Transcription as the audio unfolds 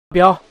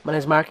Yo, my name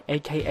is Mark,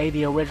 aka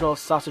the original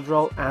sausage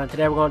roll, and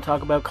today we're going to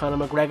talk about Conor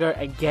McGregor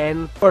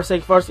again. First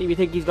thing first, if you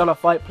think he's going to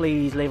fight,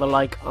 please leave a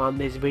like on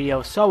this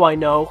video so I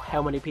know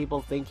how many people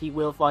think he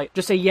will fight.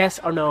 Just say yes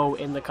or no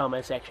in the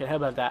comment section. How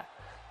about that?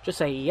 Just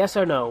say yes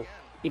or no.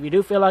 If you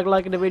do feel like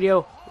liking the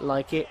video,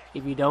 like it.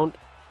 If you don't,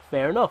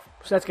 fair enough.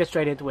 So let's get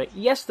straight into it.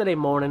 Yesterday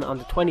morning on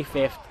the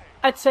 25th,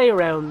 I'd say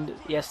around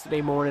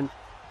yesterday morning,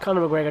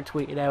 Conor McGregor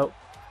tweeted out,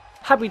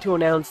 "Happy to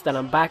announce that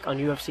I'm back on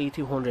UFC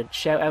 200.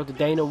 Shout out to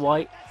Dana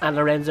White and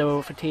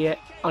Lorenzo Fertitta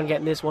on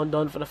getting this one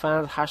done for the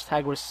fans.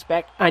 Hashtag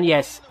respect." And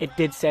yes, it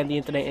did send the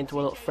internet into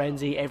a little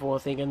frenzy. Everyone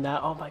thinking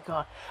that, oh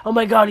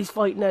my god, he's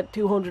fighting at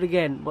 200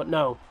 again. But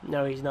no,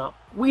 he's not.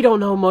 We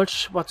don't know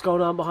much what's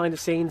going on behind the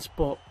scenes,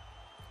 but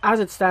as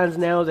it stands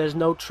now, there's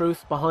no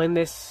truth behind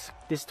this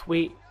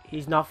tweet.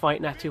 He's not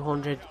fighting at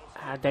 200.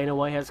 Dana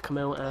White has come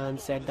out and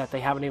said that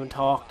they haven't even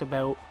talked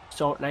about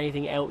sorting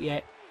anything out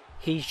yet.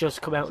 He's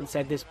just come out and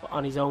said this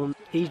on his own.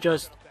 He's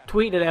just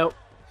tweeted out.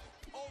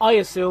 I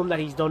assume that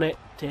he's done it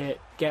to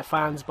get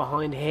fans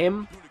behind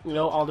him. You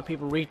know, all the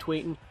people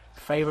retweeting,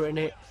 favoriting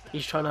it.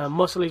 He's trying to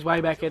muscle his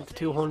way back into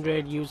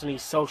 200 using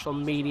his social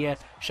media,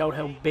 showing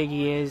how big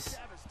he is,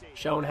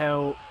 showing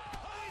how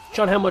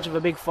much of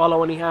a big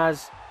following he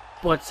has.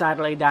 But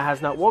sadly, that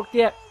has not worked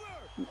yet.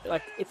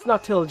 Like, it's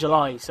not till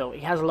July, so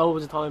he has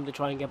loads of time to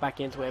try and get back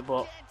into it.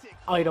 But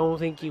I don't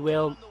think he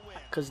will,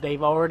 because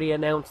they've already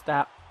announced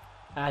that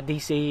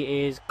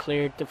DC is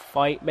cleared to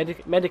fight,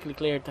 medically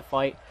cleared to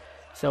fight.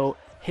 So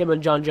him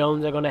and Jon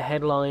Jones are going to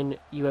headline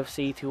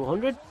UFC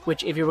 200.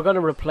 Which, if you were going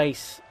to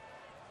replace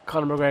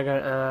Conor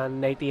McGregor and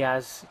Nate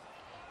Diaz,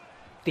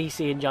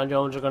 DC and Jon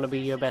Jones are going to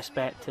be your best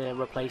bet to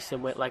replace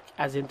him with, like,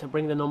 as in to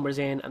bring the numbers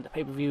in and the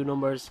pay-per-view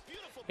numbers.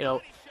 You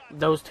know,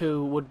 those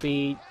two would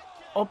be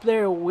up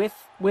there with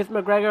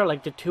McGregor,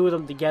 like the two of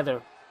them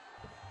together.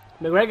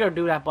 McGregor would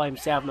do that by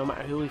himself no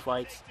matter who he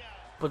fights.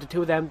 But the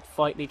two of them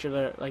fighting each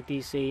other, like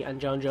DC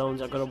and Jon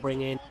Jones, are going to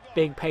bring in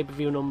big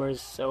pay-per-view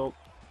numbers. So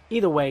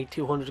either way,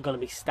 200 is going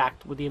to be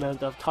stacked with the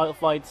amount of title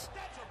fights,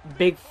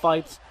 big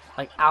fights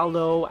like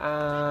Aldo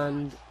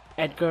and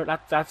Edgar.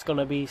 That's going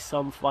to be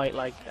some fight.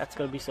 That's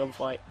going to be some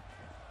fight.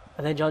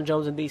 And then Jon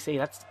Jones and DC,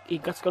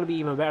 that's going to be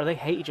even better. They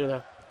hate each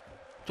other.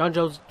 Jon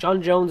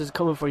Jones is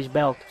coming for his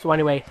belt. So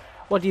anyway,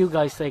 what do you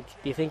guys think?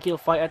 Do you think he'll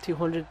fight at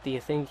 200? Do you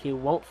think he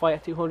won't fight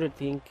at 200?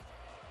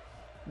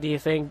 Do you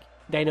think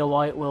Dana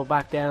White will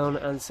back down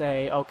and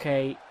say,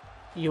 okay,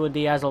 you and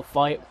Diaz will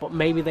fight, but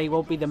maybe they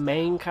won't be the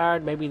main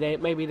card, maybe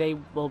they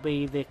will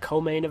be the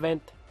co-main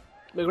event?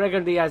 McGregor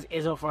and Diaz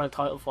is up for a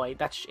title fight.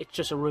 It's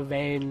just a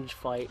revenge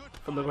fight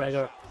for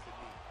McGregor.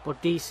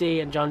 But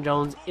DC and Jon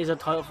Jones is a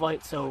title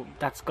fight, so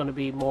that's going to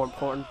be more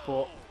important.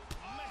 But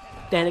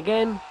then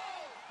again,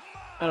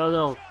 I don't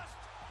know.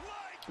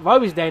 If I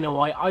was Dana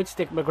White, I'd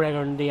stick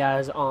McGregor and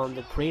Diaz on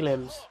the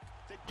prelims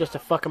just to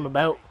fuck him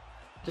about.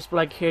 Just be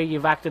like, here,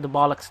 you've acted the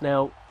bollocks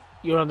now.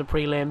 You're on the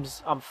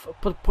prelims.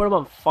 Put him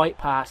on Fight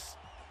Pass.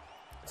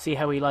 See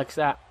how he likes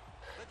that.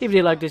 If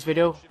you like this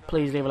video,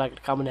 please leave a like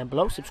and comment down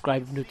below.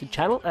 Subscribe if you're new to the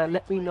channel. And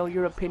let me know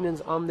your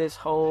opinions on this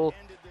whole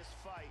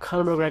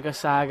Conor McGregor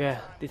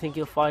saga. Do you think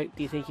he'll fight?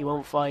 Do you think he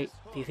won't fight?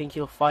 Do you think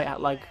he'll fight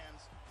at, like,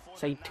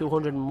 say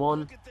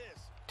 201?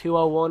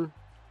 201?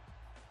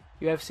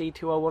 UFC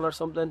 201 or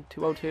something?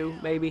 202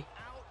 maybe?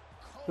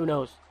 Who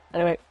knows?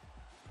 Anyway,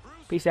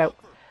 peace out.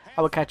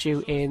 I will catch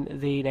you in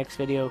the next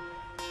video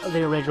of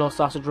the original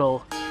sausage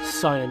roll.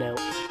 Signing out.